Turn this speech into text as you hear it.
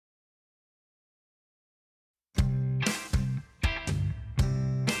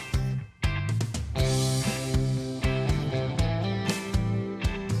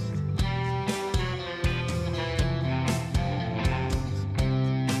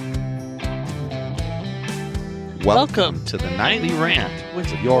Welcome to the Nightly Rant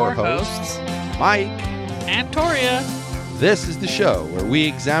with your hosts, Mike. and Toria. This is the show where we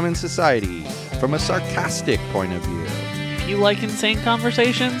examine society from a sarcastic point of view. If you like insane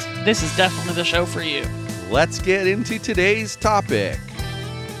conversations, this is definitely the show for you. Let's get into today's topic.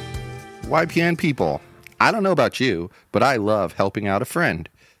 YPN people, I don't know about you, but I love helping out a friend.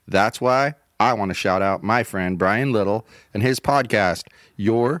 That's why I want to shout out my friend Brian Little and his podcast,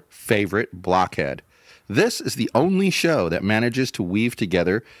 Your Favorite Blockhead. This is the only show that manages to weave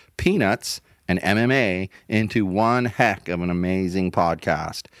together Peanuts and MMA into one heck of an amazing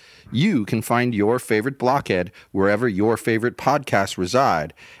podcast. You can find Your Favorite Blockhead wherever your favorite podcasts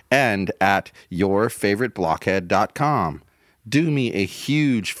reside and at yourfavoriteblockhead.com. Do me a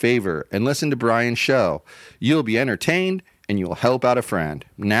huge favor and listen to Brian's show. You'll be entertained and you'll help out a friend.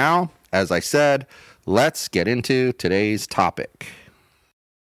 Now, as I said, let's get into today's topic.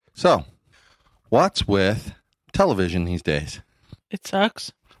 So, what's with television these days? It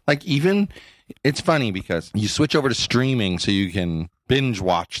sucks. Like, it's funny because you switch over to streaming so you can binge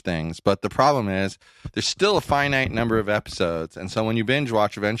watch things, but the problem is there's still a finite number of episodes, and so when you binge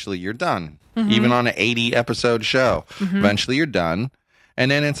watch, eventually you're done. Even on an 80 episode show, eventually you're done, and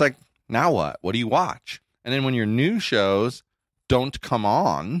then it's like, now what? What do you watch? And then when your new shows don't come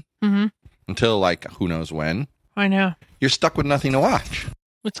on until like who knows when, I know. you're stuck with nothing to watch.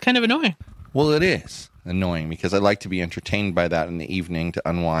 It's kind of annoying. Well, it is annoying because I like to be entertained by that in the evening to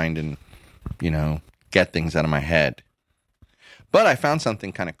unwind and, get things out of my head. But I found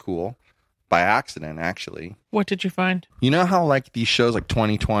something kind of cool by accident, actually. What did you find? You know how like these shows like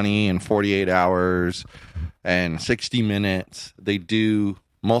 2020 and 48 Hours and 60 Minutes, they do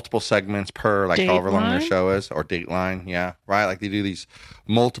multiple segments per like however long their Dateline? show is, or Dateline, yeah, right? Like they do these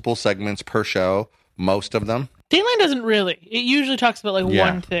multiple segments per show, most of them. Dateline doesn't really. It usually talks about like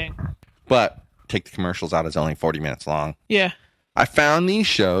Yeah. one thing. But take the commercials out, it's only 40 minutes long. Yeah. I found these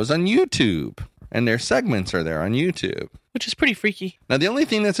shows on YouTube, and their segments are there on YouTube. Which is pretty freaky. Now, the only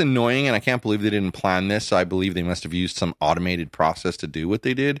thing that's annoying, and I can't believe they didn't plan this, so I believe they must have used some automated process to do what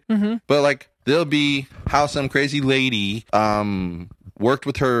they did. But, like, there'll be how some crazy lady worked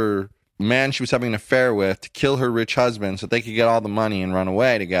with her man she was having an affair with to kill her rich husband so they could get all the money and run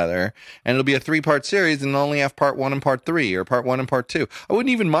away together. And it'll be a 3-part series and they'll only have part 1 and part 3, or part 1 and part 2. I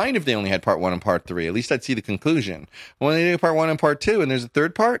wouldn't even mind if they only had part 1 and part 3. At least I'd see the conclusion. When they do part 1 and part 2 and there's a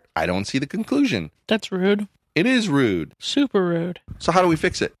third part, I don't see the conclusion. That's rude. It is rude. Super rude. So how do we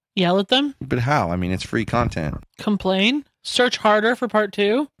fix it? Yell at them? But how? I mean, it's free content. Complain? Search harder for part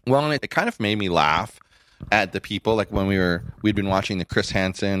 2? Well, and it kind of made me laugh at the people, like when we'd been watching the Chris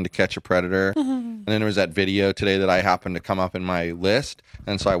Hansen To Catch a Predator, and then there was that video today that I happened to come up in my list,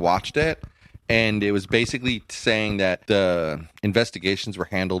 and so I watched it, and it was basically saying that the investigations were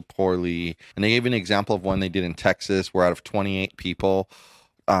handled poorly, and they gave an example of one they did in Texas where out of 28 people,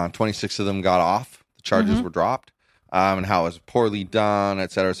 26 of them got off, the charges were dropped. And how it was poorly done,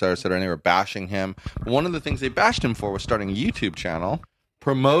 et cetera, et cetera, et cetera, and they were bashing him. But one of the things they bashed him for was starting a YouTube channel,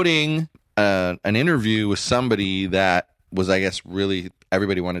 promoting an interview with somebody that was, I guess, really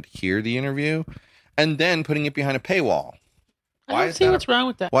everybody wanted to hear the interview, and then putting it behind a paywall. I don't see what's wrong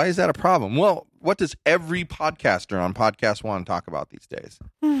with that. Why is that a problem? Well, what does every podcaster on Podcast One talk about these days?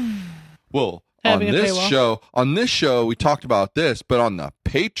 Well, Having on a this paywall. show, we talked about this, but on the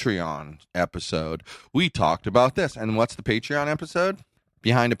Patreon episode, we talked about this. And what's the Patreon episode?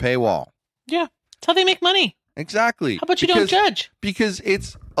 Behind a paywall. Yeah. That's how they make money. Exactly. How about you don't judge? Because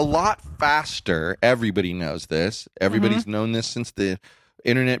it's a lot faster. Everybody knows this. Everybody's known this since the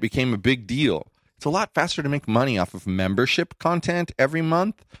internet became a big deal. It's a lot faster to make money off of membership content every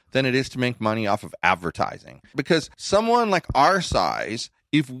month than it is to make money off of advertising. Because someone like our size,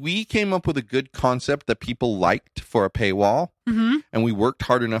 if we came up with a good concept that people liked for a paywall, and we worked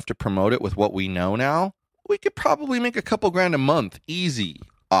hard enough to promote it with what we know now, we could probably make a couple grand a month easy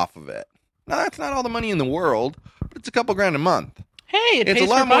off of it. Now, that's not all the money in the world, but it's a couple grand a month. Hey, it It's pays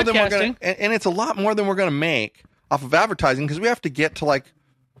a lot for more than we're podcasting. gonna, and it's a lot more than we're gonna make off of advertising because we have to get to like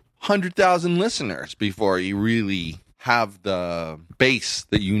 100,000 listeners before you really have the base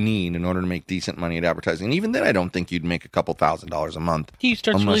that you need in order to make decent money at advertising. And even then, I don't think you'd make a couple $1,000s a month He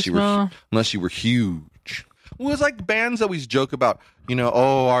starts really small. unless you were huge. Well, it's like bands always joke about,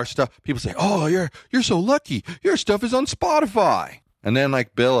 our stuff. People say, "Oh, you're so lucky. Your stuff is on Spotify." And then,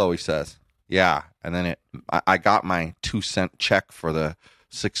 like Bill always says, "Yeah." And then I got my 2-cent check for the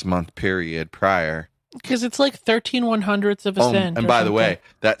 6-month period prior. Because it's like 13/100ths of a cent. And or by the something. way,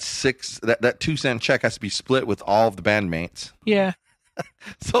 that 2-cent check has to be split with all of the bandmates. Yeah.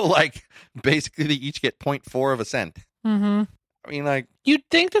 So, like, basically, they each get 0.4 of a cent. Mm-hmm. I mean, like, You'd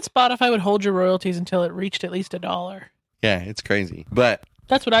think that Spotify would hold your royalties until it reached at least $1. yeah, it's crazy. But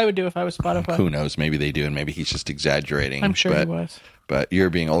That's what I would do if I was Spotify. who knows? Maybe they do, and maybe he's just exaggerating. I'm sure but, he was. But you're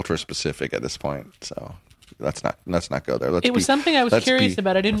being ultra specific at this point, so let's not go there. It was something I was curious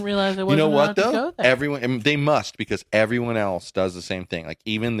about. I didn't realize I wasn't You know what allowed to though? go there. Everyone, they must, because everyone else does the same thing. Like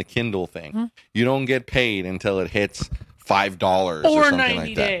even the Kindle thing, Mm-hmm. you don't get paid until it hits $5 Or or something 90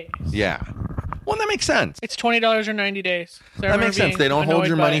 like days. that. Yeah. Well, that makes sense. It's $20 or 90 days. So I That remember makes sense. being They don't hold annoyed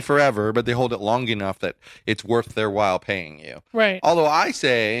your by money it. forever, but they hold it long enough that it's worth their while paying you. Right. Although I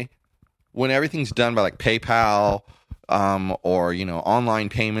say, when everything's done by like PayPal, or online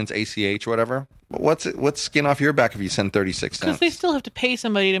payments, ACH, whatever, what's skin off your back if you send 36 Because cents? they still have to pay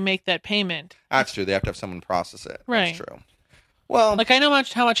somebody to make that payment. That's true. They have to have someone process it. Right. That's true. Well, Like I know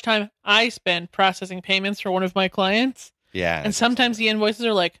how much time I spend processing payments for one of my clients. yeah. And sometimes the invoices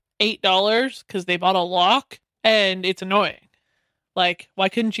are like $8 because they bought a lock, and it's annoying. Like, why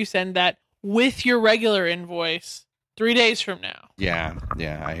couldn't you send that with your regular invoice 3 days from now? Yeah,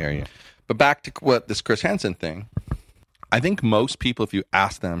 I hear you. But back to what this Chris Hansen thing. I think most people, if you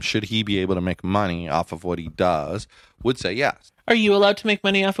ask them, should he be able to make money off of what he does, would say yes. Are you allowed to make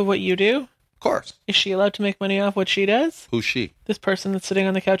money off of what you do? Of course. Is she allowed to make money off what she does? Who's she? This person that's sitting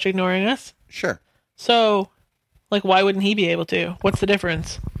on the couch ignoring us? Sure. So, like, why wouldn't he be able to? What's the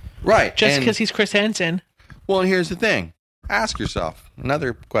difference? Right. Just and- because he's Chris Hansen. Well, and here's the thing. Ask yourself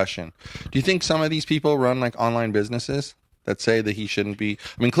another question. Do you think some of these people run like online businesses that say that he shouldn't be?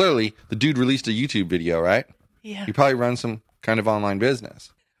 I mean, clearly the dude released a YouTube video, right? Yeah, He probably runs some kind of online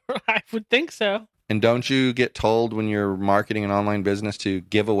business. I would think so. And don't you get told when you're marketing an online business to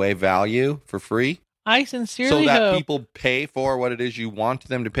give away value for free? I So sincerely that hope. people pay for what it is you want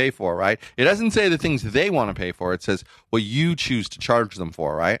them to pay for, right? It doesn't say the things they want to pay for. It says what you choose to charge them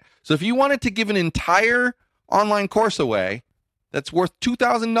for, right? So if you wanted to give an entire online course away that's worth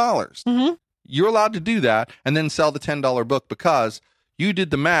 $2,000, Mhm. you're allowed to do that and then sell the $10 book because you did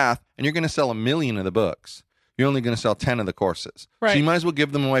the math and you're going to sell 1 million of the books. You're only going to sell 10 of the courses. Right. So you might as well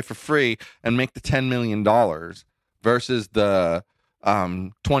give them away for free and make the $10 million versus the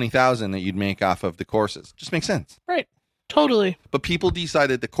 20,000 that you'd make off of the courses. Just makes sense. Right. Totally. But people decide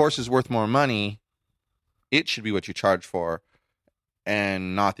that the course is worth more money. It should be what you charge for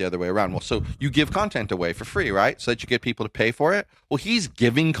and not the other way around. Well, so you give content away for free, right? So that you get people to pay for it. Well, he's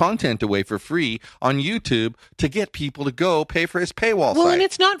giving content away for free on YouTube to get people to go pay for his paywall Well, site. and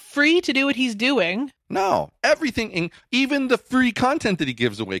it's not free to do what he's doing. No, everything, even the free content that he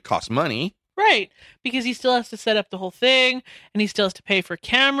gives away costs money. Right. Because he still has to set up the whole thing, and he still has to pay for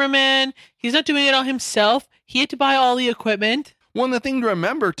cameramen. He's not doing it all himself. He had to buy all the equipment. One the thing to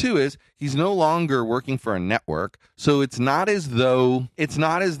remember too is he's no longer working for a network, so it's not as though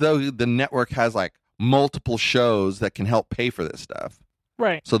the network has like multiple shows that can help pay for this stuff.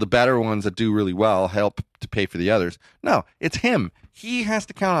 Right. So the better ones that do really well help to pay for the others. No, it's him. He has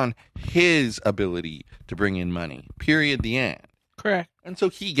to count on his ability to bring in money. Period. The end. Correct. And so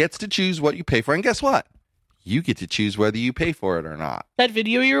he gets to choose what you pay for. And guess what? You get to choose whether you pay for it or not. That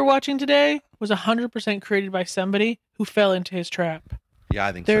video you were watching today was 100% created by somebody who fell into his trap. Yeah,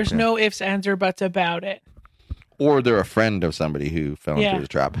 I think so, There's too. no ifs, ands, or buts about it. Or they're a friend of somebody who fell Yeah. into his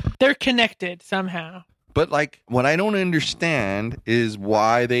trap. They're connected somehow. But like what I don't understand is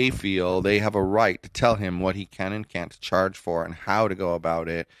why they feel they have a right to tell him what he can and can't charge for and how to go about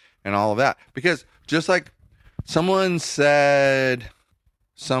it and all of that. Because just like someone said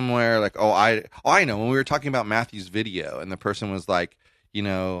somewhere, like, I know, when we were talking about Matthew's video and the person was like,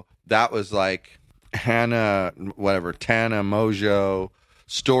 that was like Tana Mojo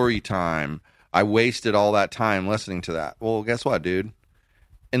story time. I wasted all that time listening to that. Well, guess what, dude?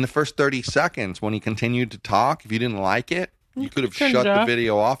 In the first 30 seconds, when he continued to talk, if you didn't like it, you could have Turned shut it the off.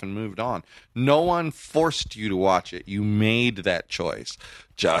 video off and moved on. No one forced you to watch it. You made that choice.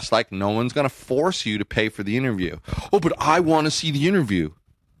 Just like no one's going to force you to pay for the interview. Oh, but I want to see the interview.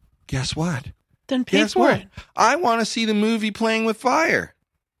 Guess what? Then pay Guess for what? it. I want to see the movie Playing with Fire.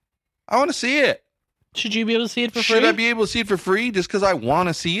 I want to see it. Should you be able to see it for Should free? I be able to see it for free just because I want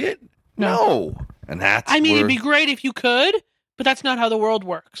to see it? No. No. And that's I mean, where- it'd be great if you could, but that's not how the world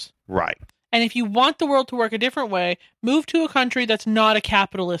works. right. And if you want the world to work a different way, move to a country that's not a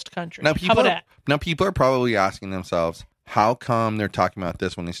capitalist country. Now How about that? people are probably asking themselves, how come they're talking about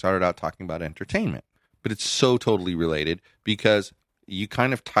this when they started out talking about entertainment? But it's so totally related because you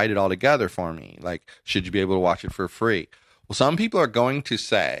kind of tied it all together for me. Like, should you be able to watch it for free? Well, some people are going to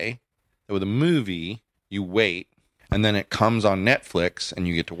say that with a movie, you wait and then it comes on Netflix and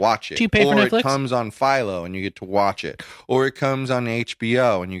you get to watch it. Do you pay for Or Netflix? it comes on Philo and you get to watch it. Or it comes on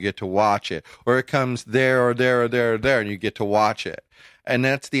HBO and you get to watch it. Or it comes there or there or there or there and you get to watch it. And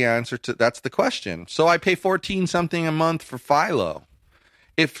that's the answer to that's the question. So I pay 14 something a month for Philo.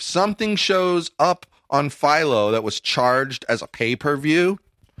 If something shows up on Philo that was charged as a pay-per-view,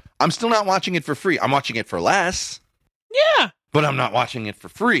 I'm still not watching it for free. I'm watching it for less, Yeah. but I'm not watching it for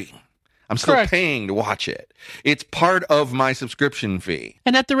free. I'm still Correct. paying to watch it. It's part of my subscription fee.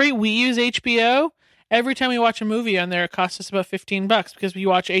 And at the rate we use HBO, every time we watch a movie on there, it costs us about $15 because we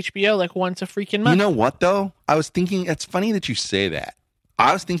watch HBO like once a freaking month. You know what, though? I was thinking, it's funny that you say that.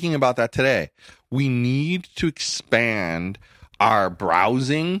 I was thinking about that today. We need to expand our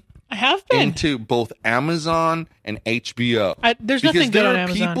browsing I have been. into both Amazon and HBO. There's Because nothing good there on are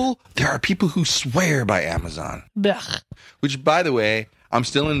Amazon. there are people who swear by Amazon. Blech. Which, by the way, I'm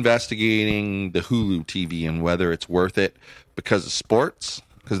still investigating the Hulu TV and whether it's worth it because of sports,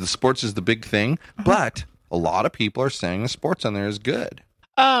 because the sports is the big thing. But a lot of people are saying the sports on there is good.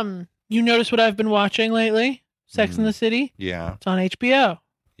 You notice what I've been watching lately? Sex in the City. Yeah, It's on HBO.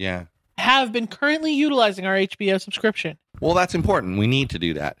 yeah. Have been currently utilizing our HBO subscription. Well, that's important. We need to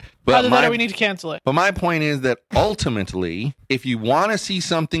do that. But Other than that, we need to cancel it. But my point is that ultimately, if you want to see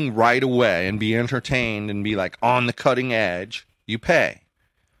something right away and be entertained and be like on the cutting edge, you pay.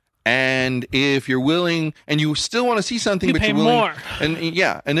 And if you're willing, and you still want to see something, You but pay you're willing, more. and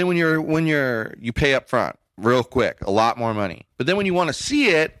yeah, and then when you pay up front, real quick, a lot more money. But then when you want to see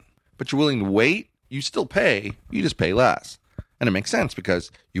it, but you're willing to wait, you still pay. You just pay less, and it makes sense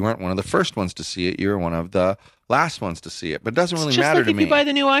because you weren't one of the first ones to see it. You were one of the last ones to see it. But it doesn't really It's just matter like to if me. you buy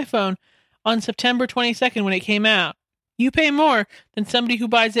the new iPhone on September 22nd when it came out, you pay more than somebody who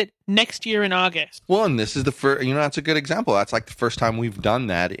buys it next year in August. Well, and this is the first, that's a good example. That's like the first time we've done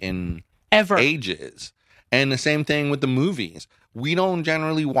that in Ever. ages. And the same thing with the movies. We don't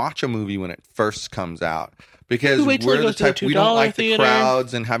generally watch a movie when it first comes out because We wait till it we're the goes to a type, we don't $2 like theater. the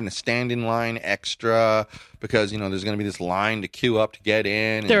crowds and having to stand in line extra because, there's going to be this line to queue up to get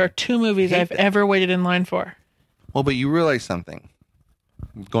in. There are and, 2 movies hate I've that. ever waited in line for. well, but you realize something,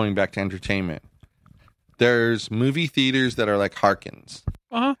 going back to entertainment. There's movie theaters that are like Harkins.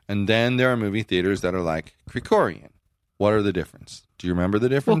 Uh-huh. And then there are movie theaters that are like Krikorian. What are the difference? Do you remember the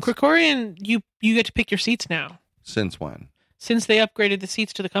Well, difference? Krikorian, you get to pick your seats now Since when? since they upgraded the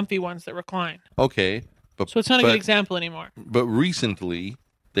seats to the comfy ones that recline. Okay, but So it's not a but, good example anymore. But recently,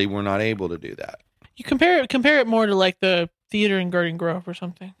 they were not able to do that. You compare it more to like the theater in Garden Grove or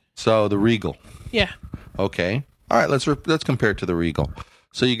something. So the Regal. Yeah. Okay, all right. Let's compare it to the Regal.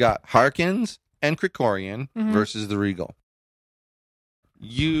 So you got Harkins and Krikorian Mhm. versus the Regal.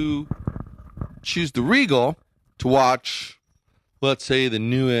 You choose the Regal to watch, let's say, the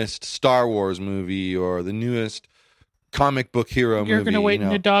newest Star Wars movie or the newest comic book hero movie. You're going to wait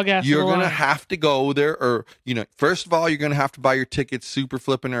in a dog ass You're going going to have to go there, or, first of all, you're going to have to buy your tickets super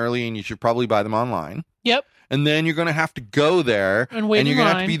flipping early, and you should probably buy them online. Yep. And then you're going to have to go there, And wait you're in going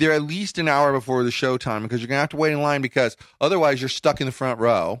to have to line. be there at least an hour before the show time because you're going to have to wait in line because otherwise you're stuck in the front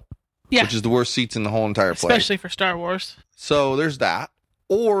row, Yeah. which is the worst seats in the whole entire place. Especially for Star Wars. So there's that.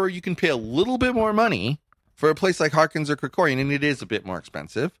 Or you can pay a little bit more money for a place like Harkins or Krikorian, and it is a bit more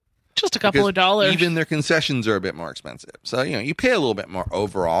expensive. Just a couple Because of dollars. Even their concessions are a bit more expensive. So, you pay a little bit more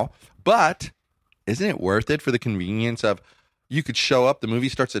overall. But isn't it worth it for the convenience of you could show up, the movie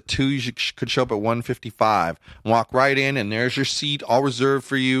starts at 2, you could show up at 1:55, walk right in, and there's your seat all reserved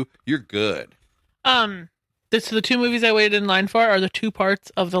for you. You're good. So the 2 movies I waited in line for are the 2 parts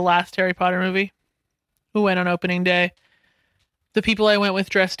of the last Harry Potter movie. Who went on opening day? The people I went with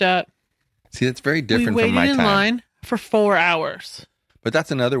dressed up. See, that's very different we from waited my in time. line for 4 hours. But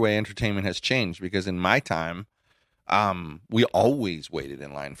that's another way entertainment has changed because in my time, we always waited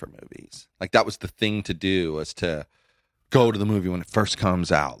in line for movies. Like that was the thing to do, was to go to the movie when it first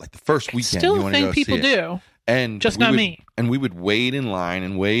comes out. Like the first weekend, Still you a want to thing go people see it. do. And Just we not would- me. And we would wait in line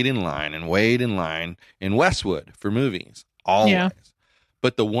and wait in line and wait in line in Westwood for movies. Always. Yeah.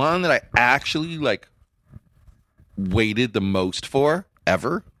 But the one that I actually waited the most for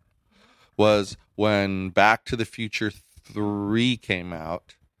ever was when Back to the Future 3 came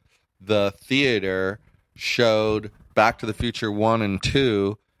out. The theater showed Back to the Future 1 and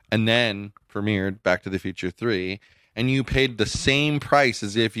 2 and then premiered Back to the Future 3. And you paid the same price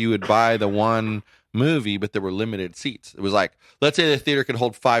as if you would buy the one movie, but there were limited seats. It was like, let's say the theater could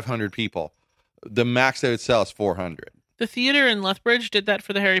hold 500 people. The max they would sell is 400. The theater in Lethbridge did that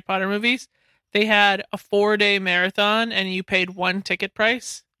for the Harry Potter movies. They had a 4-day marathon and you paid 1 ticket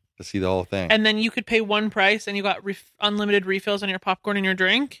price. to see the whole thing. And then you could pay one price and you got unlimited refills on your popcorn and your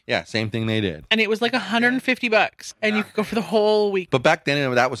drink. Yeah, same thing they did. And it was like $150 and you could go for the whole week. But back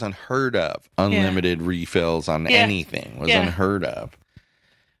then, that was unheard of. Unlimited refills on anything was unheard of.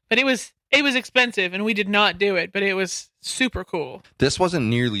 But it was expensive and we did not do it, but it was super cool. This wasn't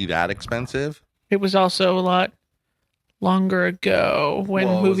nearly that expensive. It was also a lot longer ago when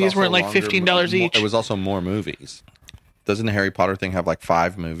movies weren't like $15 each. It was also more movies. Doesn't the Harry Potter thing have like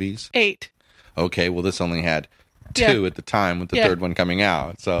 5 movies? 8. Okay, well, this only had 2 at the time with the third one coming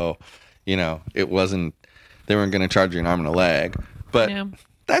out. So, it wasn't, they weren't going to charge you an arm and a leg. But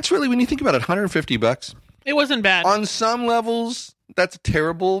that's really, when you think about it, $150. It wasn't bad. On some levels, that's a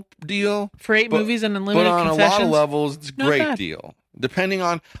terrible deal. For 8 movies and unlimited concessions. But on a lot of levels, it's a great deal. Depending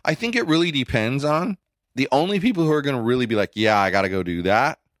on, I think it really depends on, the only people who are going to really be like, yeah, I got to go do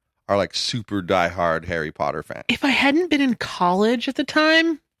that, are like super diehard Harry Potter fans. If I hadn't been in college at the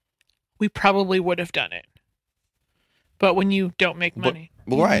time, we probably would have done it. But when you don't make money.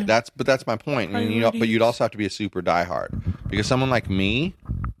 Right. That's my point. But you'd also have to be a super diehard. Because someone like me,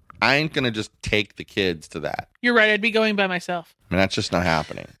 I ain't going to just take the kids to that. You're right. I'd be going by myself. I mean, that's just not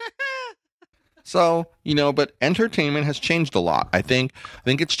happening. So, but entertainment has changed a lot. I think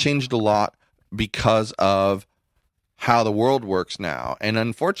it's changed a lot because of how the world works now. And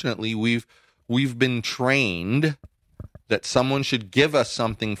unfortunately, we've been trained that someone should give us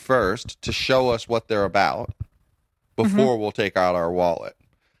something first to show us what they're about before we'll take out our wallet.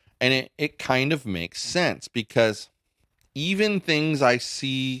 And it kind of makes sense, because even things I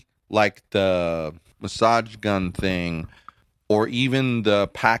see like the massage gun thing, or even the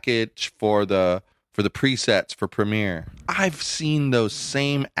package for the presets for Premiere, I've seen those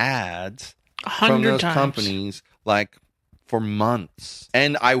same ads from those companies like for months,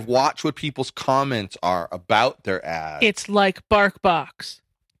 and I watch what people's comments are about their ads. It's like BarkBox.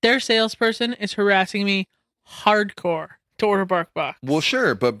 Their salesperson is harassing me hardcore to order BarkBox. Well,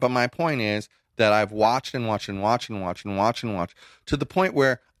 sure, but my point is that I've watched and watched and watched and watched and watched and watched to the point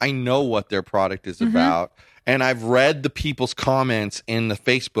where I know what their product is about. And I've read the people's comments in the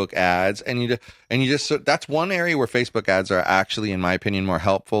Facebook ads, and you just that's one area where Facebook ads are actually, in my opinion, more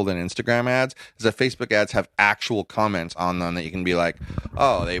helpful than Instagram ads, is that Facebook ads have actual comments on them that you can be like,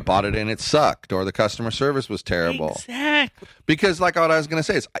 oh, they bought it and it sucked, or the customer service was terrible. Exactly. Because like what I was going to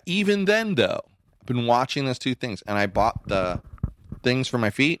say is, even then though, I've been watching those 2 things, and I bought the things for my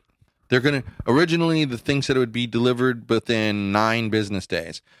feet. They're going to, originally the thing said it would be delivered within 9 business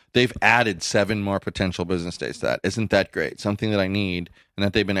days. They've added 7 more potential business days to that. Isn't that great? Something that I need and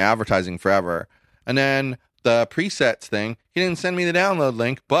that they've been advertising forever. And then the presets thing, he didn't send me the download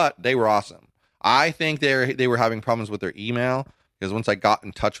link, but they were awesome. I think they were having problems with their email, because once I got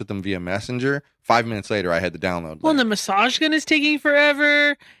in touch with them via Messenger, 5 minutes later I had the download link. Well, and the massage gun is taking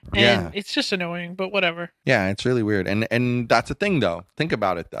forever, and it's just annoying, but whatever. Yeah, it's really weird. And that's the thing though. Think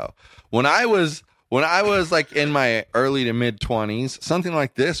about it though. When I was like in my early to mid 20s, something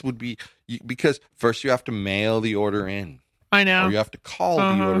like this would be, because first you have to mail the order in. I know. Or you have to call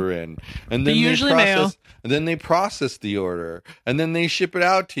the order in, and then they usually mail. And then they process the order, and then they ship it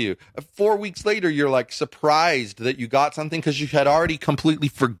out to you. 4 weeks later, you're like surprised that you got something, because you had already completely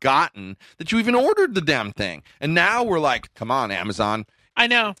forgotten that you even ordered the damn thing. And now we're like, come on, Amazon. I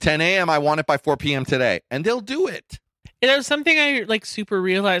know. 10 a.m. I want it by 4 p.m. today, and they'll do it. It was something I like super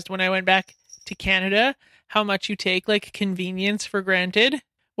realized when I went back to Canada, how much you take like convenience for granted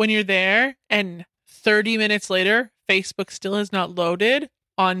when you're there, and 30 minutes later, Facebook still has not loaded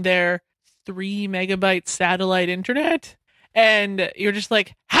on their 3 megabyte satellite internet. And you're just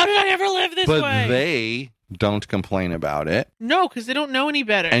like, how did I ever live this way? But they don't complain about it. No, because they don't know any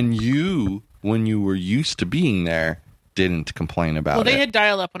better. And you, when you were used to being there, didn't complain about it. Well, they had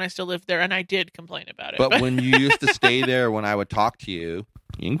dial-up when I still lived there, and I did complain about it. But when you used to stay there, when I would talk to you,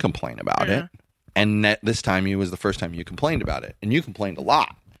 you didn't complain about it. And this time was the first time you complained about it. And you complained a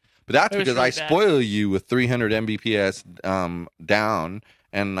lot. But that's because really I spoil you with 300 Mbps down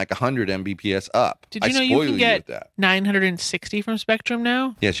and like 100 Mbps up. Did you know you can get 960 from Spectrum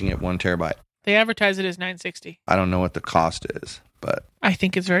now? Yes, you can get 1 terabyte. They advertise it as 960. I don't know what the cost is, but I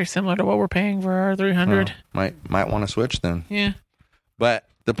think it's very similar to what we're paying for our 300. Might want to switch then. Yeah. But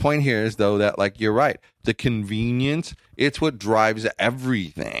the point here is, though, that like you're right. The convenience, it's what drives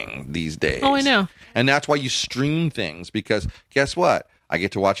everything these days. Oh, I know. And that's why you stream things, because guess what? I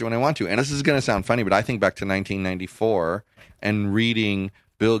get to watch it when I want to. And this is going to sound funny, but I think back to 1994 and reading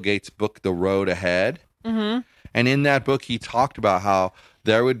Bill Gates' book, The Road Ahead. Mm-hmm. And in that book, he talked about how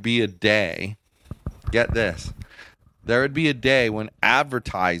there would be a day, get this, there would be a day when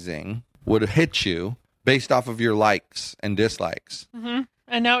advertising would hit you based off of your likes and dislikes. Mm-hmm.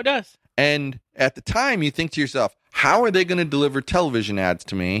 And now it does. And at the time, you think to yourself, how are they going to deliver television ads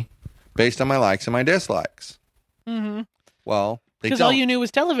to me based on my likes and my dislikes? Mm-hmm. Well, they don't. Because all you knew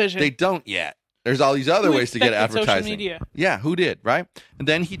was television. They don't yet. There's all these other Who ways to get expected social advertising. media? Yeah, who did, right? And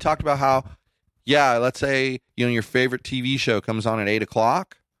then he talked about how, yeah, let's say, your favorite TV show comes on at 8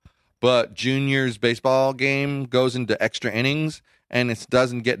 o'clock, but Junior's baseball game goes into extra innings and it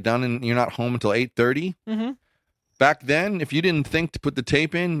doesn't get done and you're not home until 8:30. Mm-hmm. Back then, if you didn't think to put the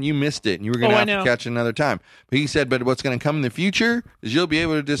tape in, you missed it and you were going to have to catch it another time. But he said, but what's going to come in the future is you'll be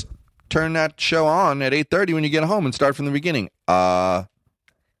able to just turn that show on at 8:30 when you get home and start from the beginning.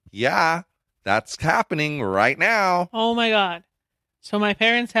 Yeah, that's happening right now. Oh my God. So my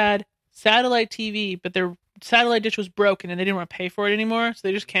parents had satellite TV, but their satellite dish was broken and they didn't want to pay for it anymore. So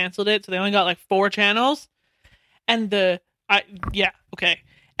they just canceled it. So they only got like 4 channels. And and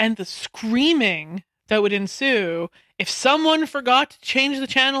the screaming that would ensue if someone forgot to change the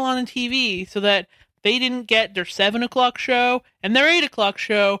channel on the TV so that they didn't get their 7 o'clock show and their 8 o'clock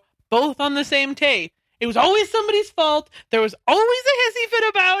show both on the same tape. It was always somebody's fault. There was always a hissy fit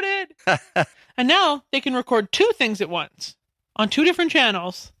about it. And now they can record 2 things at once on 2 different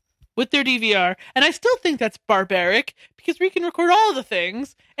channels with their DVR. And I still think that's barbaric because we can record all the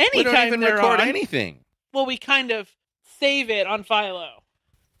things anytime we don't even they're record on. anything. Well, we kind of save it on Philo.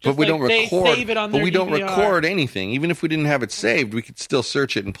 But we don't record. They save it on but their we don't DVR. record anything. Even if we didn't have it saved, we could still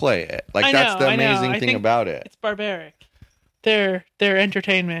search it and play it. I That's know, the I know. amazing I thing think about it. It's barbaric. Their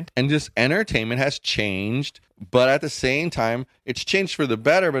entertainment. And just entertainment has changed, but at the same time, it's changed for the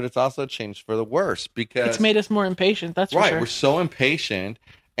better, but it's also changed for the worse because It's made us more impatient. That's for sure. we're so impatient,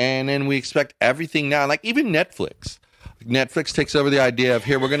 and then we expect everything now. Like even Netflix. Netflix takes over the idea of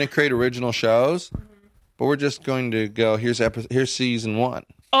here we're going to create original shows, but we're just going to go here's season 1.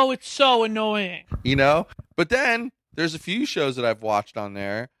 Oh, it's so annoying. But then there's a few shows that I've watched on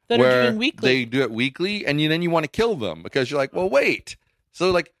there That where are doing weekly. they do it weekly, and then you want to kill them because you're like, well, wait. So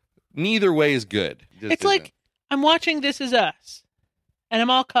like neither way is good. It's like I'm watching This Is Us, and I'm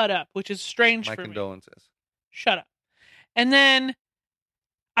all caught up, which is strange my for me. condolences. Shut up. And then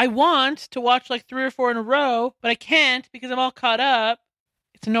I want to watch like 3 or 4 in a row, but I can't because I'm all caught up.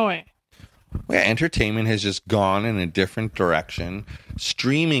 It's annoying. Yeah, entertainment has just gone in a different direction.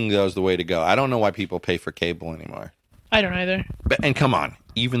 Streaming though is the way to go. I don't know why people pay for cable anymore. I don't either. And come on,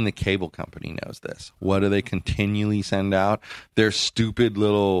 even the cable company knows this. What do they continually send out? Their stupid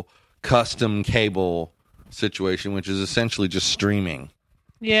little custom cable situation, which is essentially just streaming.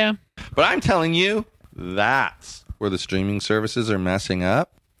 Yeah. But I'm telling you, that's where the streaming services are messing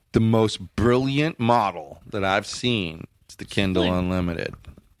up. The most brilliant model that I've seen is the Kindle Sling. Unlimited.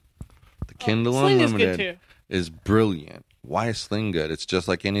 The Kindle Sling is Unlimited good too. is brilliant. Why is Sling good? It's just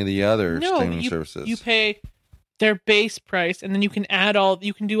like any of the other streaming services. You pay their base price, and then you can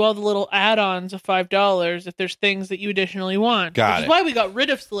do all the little add-ons of $5 if there's things that you additionally want. Got which it. is why we got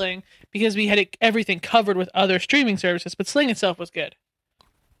rid of Sling, because we had everything covered with other streaming services. But Sling itself was good.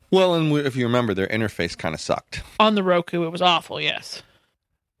 Well, and if you remember, their interface kind of sucked. On the Roku, it was awful. Yes.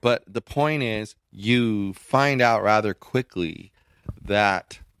 But the point is, you find out rather quickly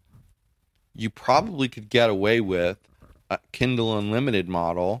that you probably could get away with a Kindle Unlimited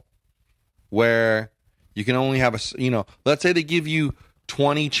model where you can only have let's say they give you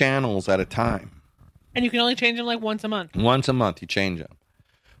 20 channels at a time. And you can only change them like once a month. Once a month, you change them.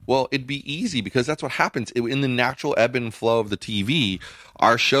 Well, it'd be easy because that's what happens. In the natural ebb and flow of the TV,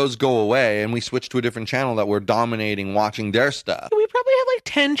 our shows go away and we switch to a different channel that we're dominating watching their stuff. We probably have like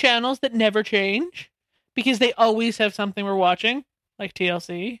 10 channels that never change because they always have something we're watching, like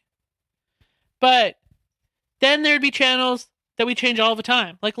TLC. But then there'd be channels that we change all the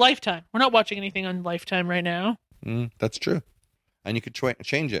time, like Lifetime. We're not watching anything on Lifetime right now. That's true. And you could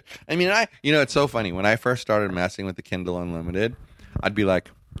change it. I mean, it's so funny. When I first started messing with the Kindle Unlimited, I'd be like,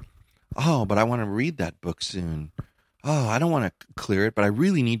 oh, but I want to read that book soon. Oh, I don't want to clear it, but I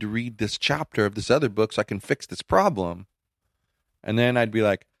really need to read this chapter of this other book so I can fix this problem. And then I'd be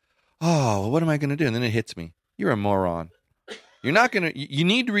like, oh, what am I going to do? And then it hits me. You're a moron. You're not going to, you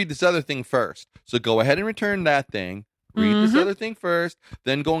need to read this other thing first. So go ahead and return that thing. Read this other thing first,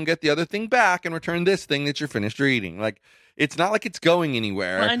 then go and get the other thing back and return this thing that you're finished reading. Like, it's not like it's going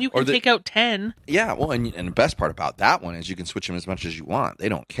anywhere. Well, and you can take out 10. Yeah, well, and the best part about that one is you can switch them as much as you want. They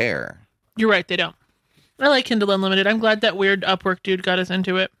don't care. You're right, they don't. I like Kindle Unlimited. I'm glad that weird Upwork dude got us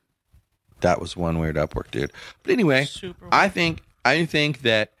into it. That was one weird Upwork dude. But anyway, I think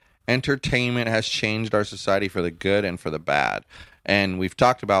that entertainment has changed our society for the good and for the bad. And we've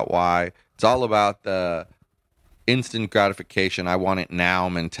talked about why. It's all about the instant gratification, I want it now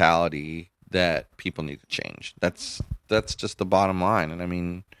mentality that people need to change. That's that's just the bottom line. And I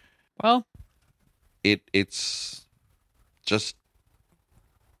mean, Well, it's just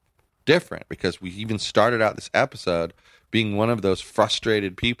different because we even started out this episode being one of those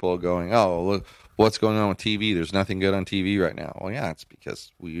frustrated people going, oh, look, what's going on with TV? There's nothing good on TV right now. Well, yeah, it's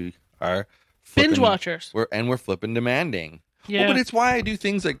because we are binge watchers. We're flipping demanding. Yeah. Well, but it's why I do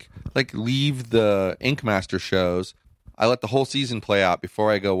things like leave the Ink Master shows. I let the whole season play out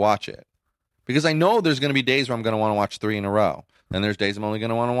before I go watch it. Because I know there's going to be days where I'm going to want to watch 3 in a row. Then there's days I'm only going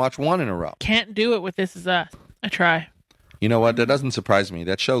to want to watch 1 in a row. Can't do it with This Is Us. I try. You know what? That doesn't surprise me.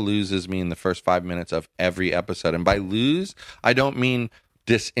 That show loses me in the first 5 minutes of every episode. And by lose, I don't mean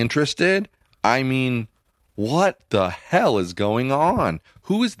disinterested. I mean, what the hell is going on?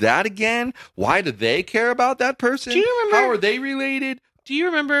 Who is that again? Why do they care about that person? Do you remember? How are they related? Do you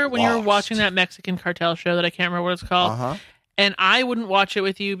remember when you were Lost. watching that Mexican cartel show that I can't remember what it's called? Uh-huh. And I wouldn't watch it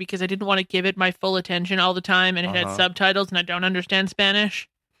with you because I didn't want to give it my full attention all the time, and it had subtitles, and I don't understand Spanish.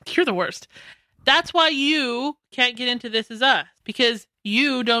 You're the worst. That's why you can't get into This Is Us, because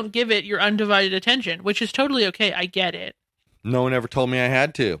you don't give it your undivided attention, which is totally okay. I get it. No one ever told me I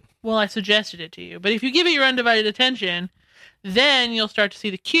had to. Well, I suggested it to you. But if you give it your undivided attention, then you'll start to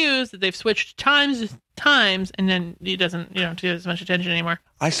see the cues that they've switched times, and then you don't give as much attention anymore.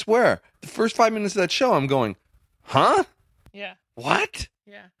 I swear, the first 5 minutes of that show, I'm going, huh? Yeah. What?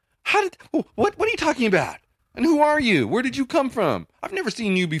 Yeah. What are you talking about? And who are you? Where did you come from? I've never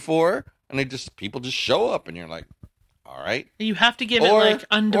seen you before. And people just show up, and you're like, all right. You have to give it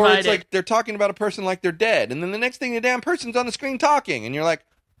undivided. Or it's like they're talking about a person like they're dead, and then the next thing the damn person's on the screen talking, and you're like,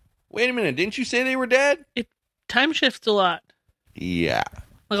 wait a minute, didn't you say they were dead? It time shifts a lot. Yeah.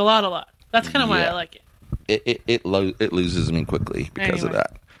 Like a lot. That's kind of why I like it. It loses me quickly because of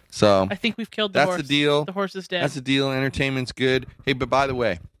that. So I think we've killed the horse. That's the deal. The horse is dead. That's the deal. Entertainment's good. Hey, but by the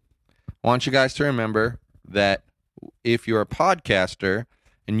way, I want you guys to remember that if you're a podcaster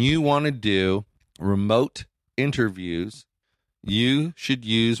and you want to do remote interviews, you should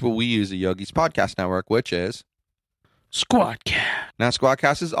use what we use at Yogi's Podcast Network, which is Squadcast. Now,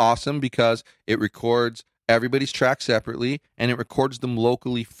 Squadcast is awesome because it records everybody's tracks separately, and it records them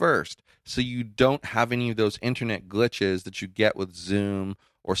locally first. So you don't have any of those internet glitches that you get with Zoom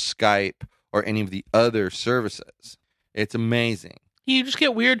or Skype or any of the other services. It's amazing. You just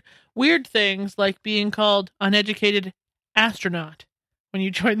get weird things like being called uneducated astronaut when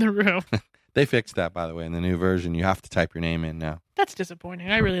you join the room. They fixed that, by the way, in the new version. You have to type your name in now. That's disappointing.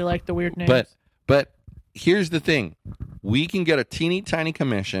 I really like the weird names. But here's the thing. We can get a teeny tiny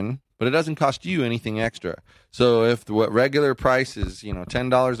commission, but it doesn't cost you anything extra. So if what regular price is,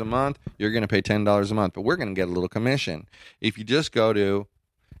 $10 a month, you're going to pay $10 a month, but we're going to get a little commission. If you just go to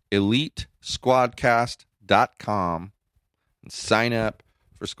EliteSquadcast.com and sign up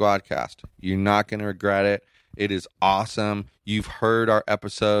for Squadcast, you're not going to regret it. It is awesome. You've heard our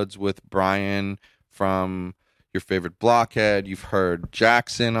episodes with Brian from Your Favorite Blockhead. You've heard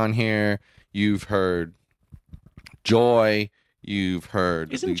Jackson on here. You've heard Joy. You've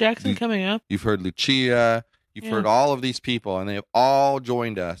heard... Isn't Jackson coming up? You've heard Lucia. You've heard all of these people, and they have all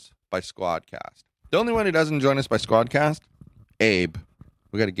joined us by Squadcast. The only one who doesn't join us by Squadcast, Abe.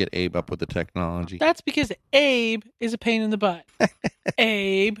 We got to get Abe up with the technology. That's because Abe is a pain in the butt.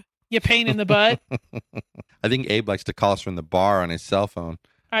 Abe, you pain in the butt. I think Abe likes to call us from the bar on his cell phone.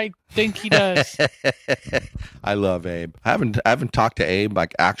 I think he does. I love Abe. I haven't talked to Abe,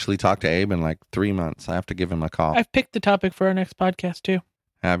 actually talked to Abe in 3 months. I have to give him a call. I've picked the topic for our next podcast too.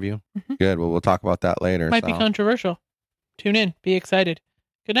 Have you? Mm-hmm. Good. Well, we'll talk about that later. Might be controversial. Tune in. Be excited.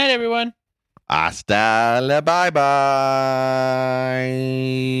 Good night, everyone. Hasta la bye-bye,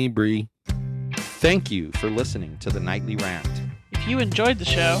 Bree. Thank you for listening to the Nightly Rant. If you enjoyed the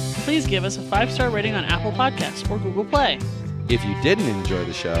show, please give us a 5-star rating on Apple Podcasts or Google Play. If you didn't enjoy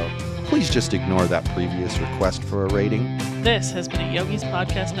the show, please just ignore that previous request for a rating. This has been a Yogi's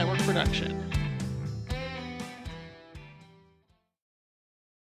Podcast Network production.